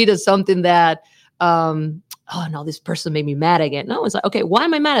 don't see it as something that, oh no, this person made me mad again. No, it's like, okay, why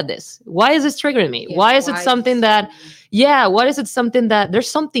am I mad at this? Why is this triggering me? Yeah, Why is it why something is that, it- what is it something that there's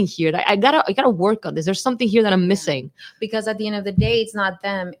something here that I gotta work on this. There's something here that I'm missing. Because at the end of the day, it's not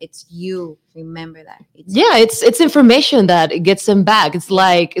them, it's you. Remember that. It's information that gets them back. It's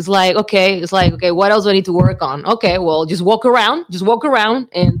like okay, what else do I need to work on? Okay, well, just walk around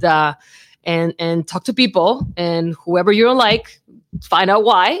and talk to people, and whoever you don't like, find out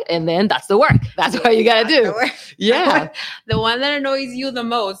why, and then that's the work. That's what you gotta do. Yeah. The one that annoys you the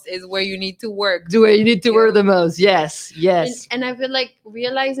most is where you need to work. Do where you need to work the most. Yes. And I feel like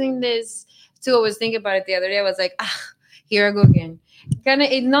realizing this too, I was thinking about it the other day. I was like, here I go again. Kind of,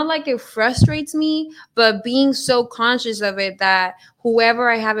 it's not like it frustrates me, but being so conscious of it that whoever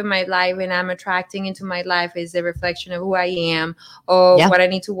I have in my life and I'm attracting into my life is a reflection of who I am or what I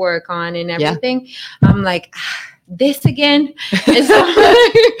need to work on and everything. I'm like, this again. And so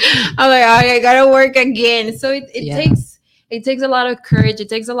I'm like, I gotta work again. So it takes a lot of courage. It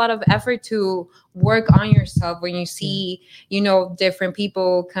takes a lot of effort to work on yourself when you see, different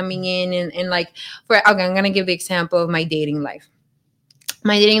people coming in and like, I'm going to give the example of my dating life.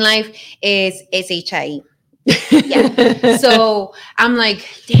 My dating life is SHIE. Yeah. So I'm like,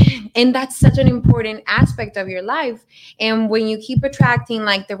 damn. And that's such an important aspect of your life. And when you keep attracting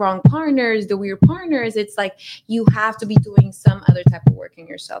like the wrong partners, the weird partners, it's like you have to be doing some other type of work in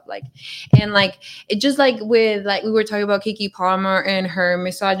yourself. And it just like with like we were talking about Kiki Palmer and her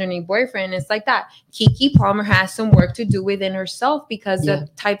misogyny boyfriend. It's like that. Kiki Palmer has some work to do within herself because the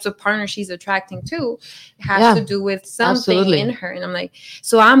types of partners she's attracting to has to do with something in her. And I'm like,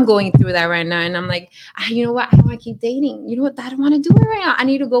 so I'm going through that right now. And I'm like, you know what? I don't want to keep dating. You know what? I don't want to do it right now. I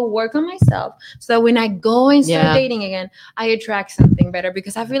need to go work on myself so that when I go and start dating again, I attract something better,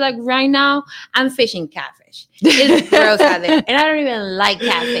 because I feel like right now I'm fishing catfish. It's gross out there. And I don't even like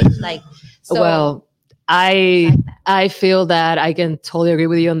catfish. Well, I feel that I can totally agree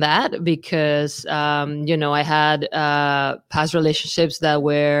with you on that because, I had past relationships that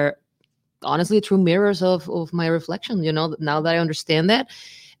were honestly true mirrors of my reflection. Now that I understand that,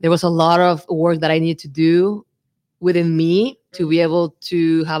 there was a lot of work that I needed to do within me to be able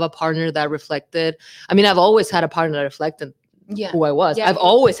to have a partner that reflected. I mean, I've always had a partner that reflected who I was. I've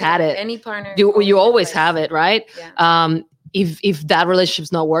always had it. Any partner. You always have it, right? Yeah. If that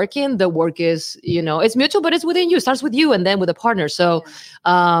relationship's not working, the work is, it's mutual, but it's within you. It starts with you and then with a partner. So,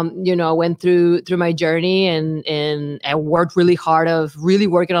 I went through my journey and I worked really hard of really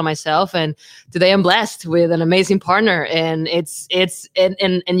working on myself. And today I'm blessed with an amazing partner. And I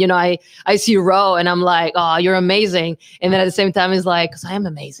see Ro and I'm like, oh, you're amazing. And then at the same time, it's like, cause I am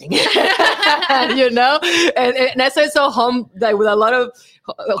amazing, and I said so like with a lot of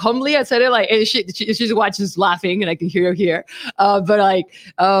humbly, I said it like, and she's watching, laughing, and I can hear her here. But like,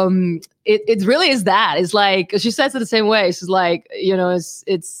 it really is that. It's like she says it the same way. She's like, it's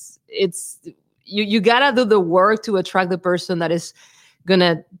you gotta do the work to attract the person that is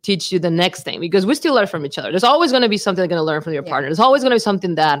gonna teach you the next thing, because we still learn from each other. There's always gonna be something you're gonna learn from your partner. There's always gonna be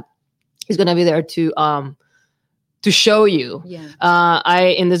something that is gonna be there to show you.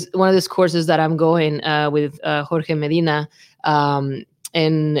 I in this one of these courses that I'm going with Jorge Medina.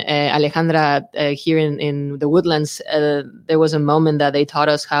 And Alejandra here in the Woodlands, there was a moment that they taught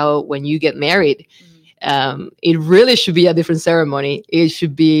us how when you get married, it really should be a different ceremony. It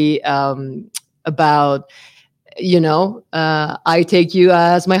should be about, I take you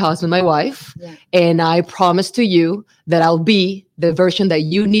as my husband, my wife, and I promise to you that I'll be the version that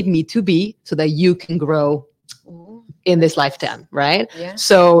you need me to be so that you can grow in this lifetime, right? Yeah.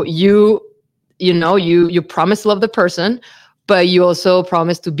 So you promise to love the person, but you also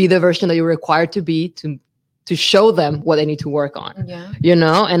promise to be the version that you're required to be to show them what they need to work on.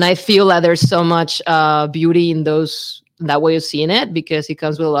 And I feel that there's so much beauty in that way of seeing it, because it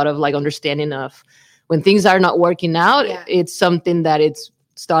comes with a lot of like understanding of when things are not working out, it's something that it's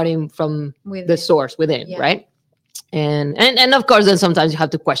starting from the source within, right? And of course, then sometimes you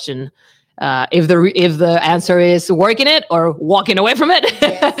have to question if the answer is working it or walking away from it.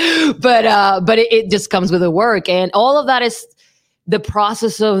 But it just comes with the work, and all of that is the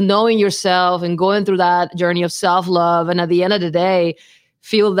process of knowing yourself and going through that journey of self-love. And at the end of the day,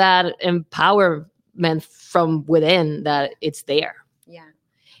 feel that empowerment from within, that it's there.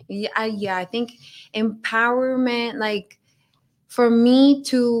 I think empowerment, like for me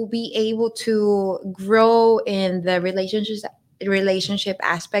to be able to grow in the relationships relationship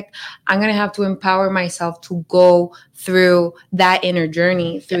aspect, I'm going to have to empower myself to go through that inner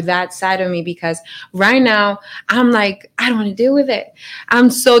journey, through that side of me, because right now I'm like, I don't want to deal with it. I'm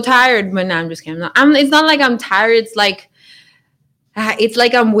so tired. But no, I'm just kidding. It's not like I'm tired. It's like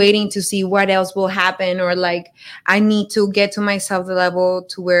I'm waiting to see what else will happen, or like I need to get to myself the level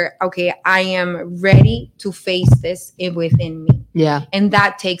to where, okay, I am ready to face this within me. Yeah. And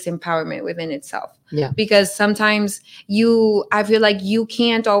that takes empowerment within itself. Yeah. Because sometimes I feel like you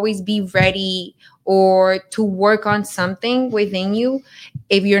can't always be ready or to work on something within you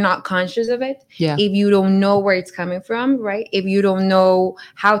if you're not conscious of it. Yeah. If you don't know where it's coming from, right? If you don't know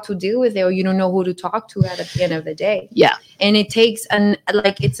how to deal with it, or you don't know who to talk to at the end of the day. Yeah. And it takes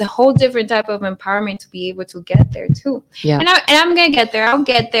it's a whole different type of empowerment to be able to get there too. Yeah. And I'm gonna get there. I'll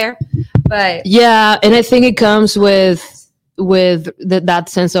get there. But yeah, and I think it comes with that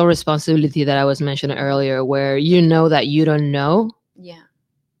sense of responsibility that I was mentioning earlier, where you know that you don't know, yeah,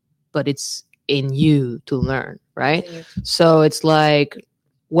 but it's in you to learn, right? So it's like,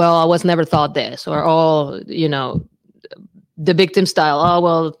 well, I was never taught this, or the victim style. Oh,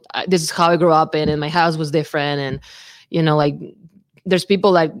 well, this is how I grew up in, and my house was different, and like there's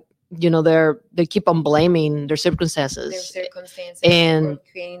people like they keep on blaming their circumstances, and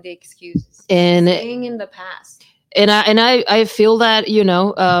creating the excuses and staying in the past. And I feel that you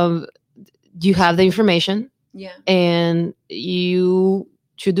have the information, yeah, and you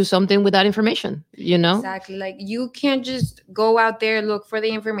should do something with that information. Exactly. Like you can't just go out there, look for the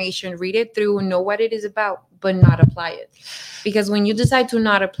information, read it through, know what it is about, but not apply it. Because when you decide to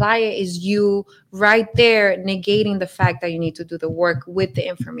not apply it, is you right there negating the fact that you need to do the work with the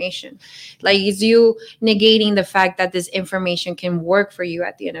information. Like is you negating the fact that this information can work for you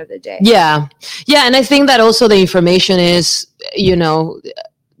at the end of the day. Yeah. And I think that also the information is,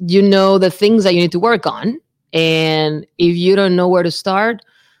 the things that you need to work on. And if you don't know where to start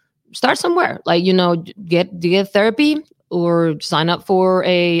somewhere. Like, get therapy, or sign up for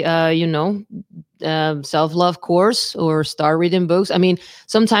a, self-love course, or start reading books. I mean,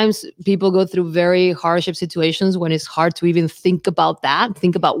 sometimes people go through very hardship situations when it's hard to even think about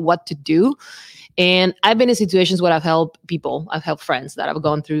what to do. And I've been in situations where I've helped friends that have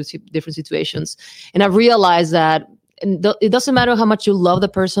gone through different situations. And I've realized that it doesn't matter how much you love the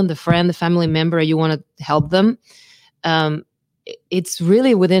person, the friend, the family member, you want to help them. It's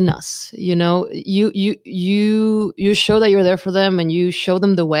really within us. You show that you're there for them, and you show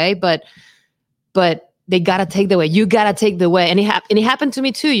them the way, but they gotta take the way. You gotta take the way. And it happened to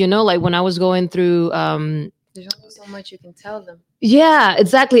me too, like when I was going through there's only so much you can tell them. Yeah,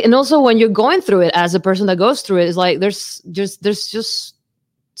 exactly. And also when you're going through it, as a person that goes through it, it's like there's just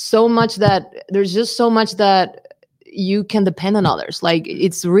so much that you can depend on others. Like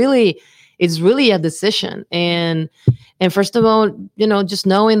it's really a decision. And first of all, just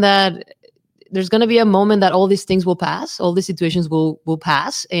knowing that there's going to be a moment that all these things will pass, all these situations will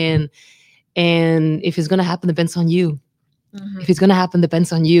pass. And if it's going to happen, depends on you. Mm-hmm. If it's going to happen,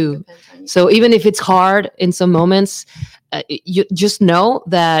 depends on you. So even if it's hard in some moments, you just know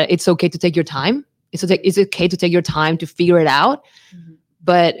that it's okay to take your time. It's okay to take your time to figure it out. Mm-hmm.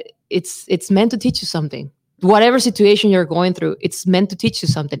 But it's meant to teach you something. Whatever situation you're going through, it's meant to teach you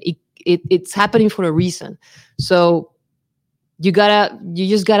something. It's happening for a reason. So you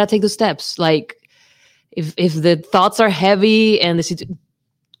just gotta take the steps. Like if the thoughts are heavy and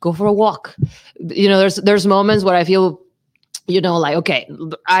go for a walk. There's moments where I feel, like, okay,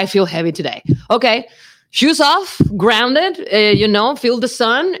 I feel heavy today. Okay, shoes off, grounded, feel the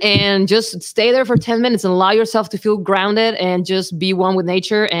sun, and just stay there for 10 minutes and allow yourself to feel grounded and just be one with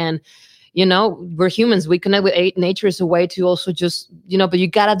nature. And we're humans. We connect with nature is a way to also just, but you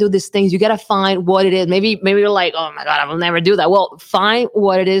got to do these things. You got to find what it is. Maybe you're like, oh my God, I will never do that. Well, find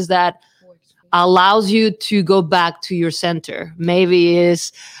what it is that allows you to go back to your center. Maybe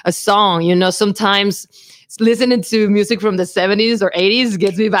it's a song, sometimes listening to music from the 70s or 80s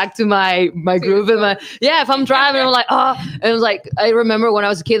gets me back to my groove. And if I'm driving, I'm like, oh, and it was like, I remember when I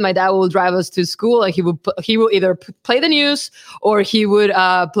was a kid, my dad would drive us to school, and he would either play the news or he would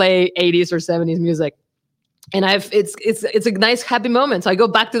play 80s or 70s music. And it's a nice happy moment. So I go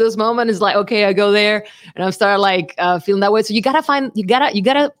back to those moments. It's like, okay, I go there and I'm start like feeling that way. So you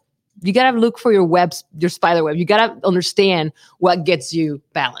gotta look for your spider web. You gotta understand what gets you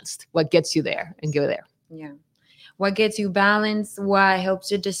balanced, what gets you there, and go there. Yeah. What gets you balanced? What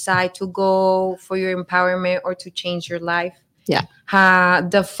helps you decide to go for your empowerment or to change your life? Yeah.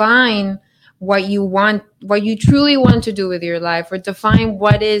 Define what you want, what you truly want to do with your life, or define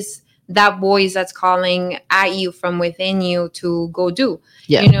what is that voice that's calling at you from within you to go do.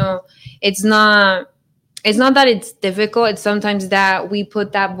 Yeah. It's not it's not that it's difficult. It's sometimes that we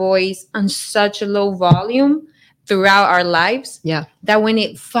put that voice on such a low volume throughout our lives. Yeah. That when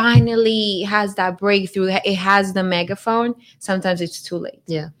it finally has that breakthrough, it has the megaphone, sometimes it's too late.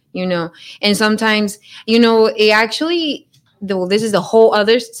 Yeah. And sometimes, it actually, though this is a whole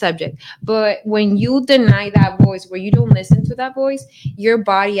other subject, but when you deny that voice, where you don't listen to that voice, your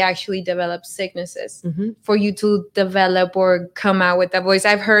body actually develops sicknesses for you to develop or come out with that voice.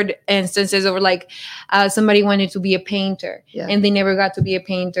 I've heard instances of like somebody wanted to be a painter and they never got to be a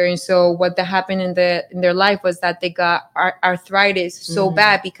painter. And so what that happened in their life was that they got arthritis so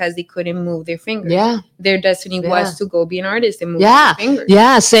bad because they couldn't move their fingers. Yeah. Their destiny was to go be an artist and move their fingers.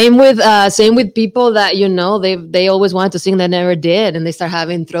 Yeah. Same with people that, they always wanted to sing that never did, and they start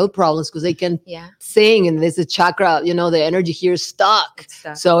having throat problems because they can sing, and there's a chakra, the energy here is stuck.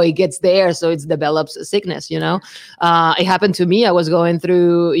 So it gets there, so it develops a sickness. It happened to me. I was going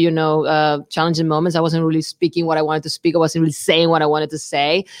through challenging moments. I wasn't really speaking what I wanted to speak. I wasn't really saying what I wanted to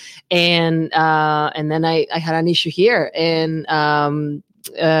say, and then I had an issue here, and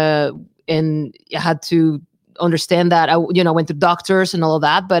I had to understand that. I went to doctors and all of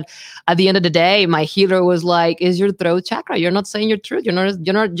that, but at the end of the day, my healer was like, "Is your throat chakra? You're not saying your truth.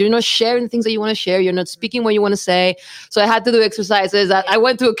 You're not sharing things that you want to share. You're not speaking what you want to say." So I had to do exercises. That I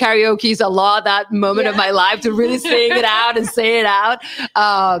went to karaoke a lot that moment of my life to really sing it out and say it out,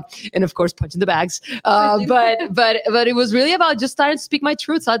 and of course punching the bags. But it was really about just starting to speak my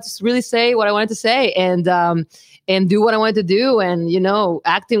truth. So I just really say what I wanted to say, and do what I wanted to do. And,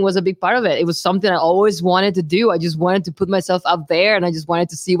 acting was a big part of it. It was something I always wanted to do. I just wanted to put myself out there, and I just wanted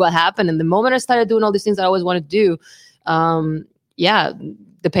to see what happened. And the moment I started doing all these things that I always wanted to do,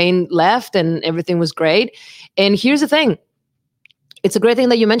 the pain left and everything was great. And here's the thing. It's a great thing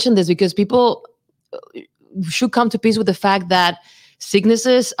that you mentioned this, because people should come to peace with the fact that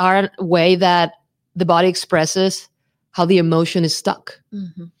sicknesses are a way that the body expresses how the emotion is stuck.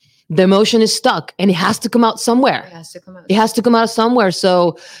 Mm-hmm. The emotion is stuck and it has to come out somewhere. It has to come out somewhere.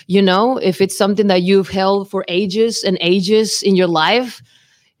 So, if it's something that you've held for ages and ages in your life,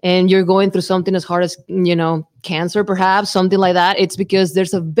 and you're going through something as hard as, cancer, perhaps, something like that, it's because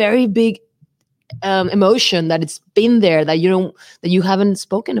there's a very big emotion that it's been there that you haven't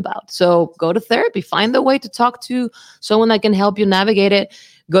spoken about. So go to therapy, find a way to talk to someone that can help you navigate it.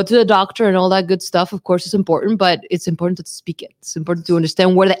 Go to the doctor and all that good stuff. Of course, it's important, but it's important to speak it. It's important to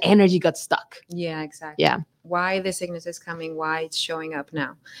understand where the energy got stuck. Yeah, exactly. Yeah. Why the sickness is coming, why it's showing up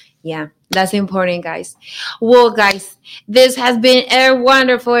now. Yeah, that's important, guys. Well, guys, this has been a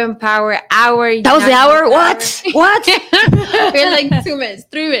wonderful Empower Hour. That was the hour? What? We're like 2 minutes,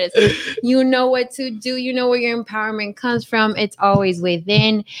 3 minutes. You know what to do. You know where your empowerment comes from. It's always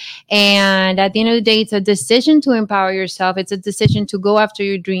within. And at the end of the day, it's a decision to empower yourself. It's a decision to go after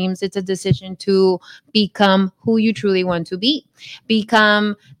your dreams. It's a decision to become who you truly want to be.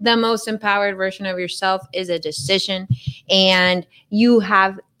 Become the most empowered version of yourself is a decision. And you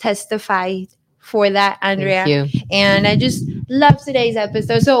have testified for that, Andrea. Thank you. And I just love today's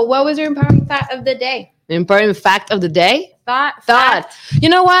episode. So what was your empowering thought of the day? The empowering fact of the day? Thought. You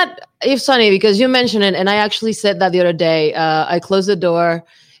know what? It's funny because you mentioned it, and I actually said that the other day. I closed the door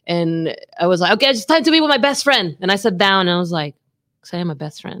and I was like, okay, it's time to be with my best friend. And I sat down and I was like, because I am my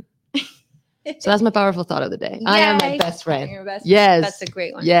best friend. So that's my powerful thought of the day. Yay. I am my best friend. Yes. That's a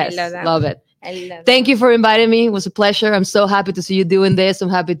great one. Yes. I love that. Love it. I love it. Thank you for inviting me. It was a pleasure. I'm so happy to see you doing this. I'm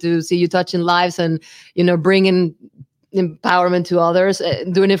happy to see you touching lives and, bringing empowerment to others,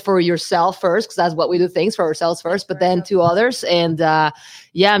 doing it for yourself first, because that's what we do, things for ourselves first, but then to others. And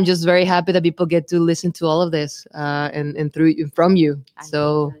I'm just very happy that people get to listen to all of this and from you.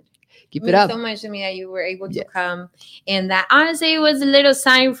 So keep it up. So much to me that you were able to come, and that honestly it was a little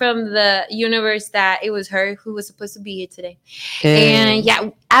sign from the universe that it was her who was supposed to be here today.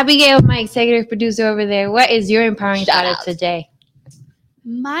 And Abigail, my executive producer over there, what is your empowering thought of today?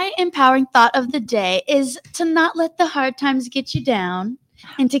 My empowering thought of the day is to not let the hard times get you down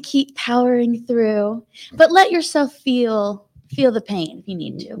and to keep powering through, but let yourself feel the pain if you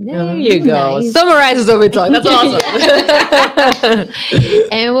need to. There you go. Nice. Summarizes what we talk. That's awesome.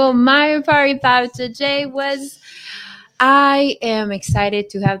 And my empowering thought today was, I am excited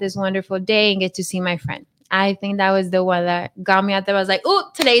to have this wonderful day and get to see my friend. I think that was the one that got me out there. I was like, oh,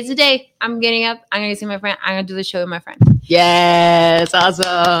 today's the day. I'm getting up. I'm going to see my friend. I'm going to do the show with my friend. Yes.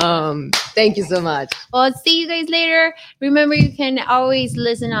 Awesome. Thank you so much. Well, see you guys later. Remember, you can always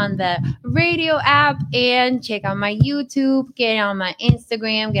listen on the radio app and check out my YouTube, get on my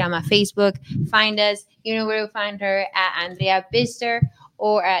Instagram, get on my Facebook, find us. You know where to find her at Andrea Pister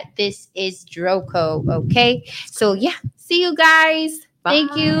or at This Is DROCO. Okay. So see you guys.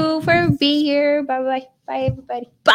 Thank Bye. you for being here. Bye bye. Bye everybody.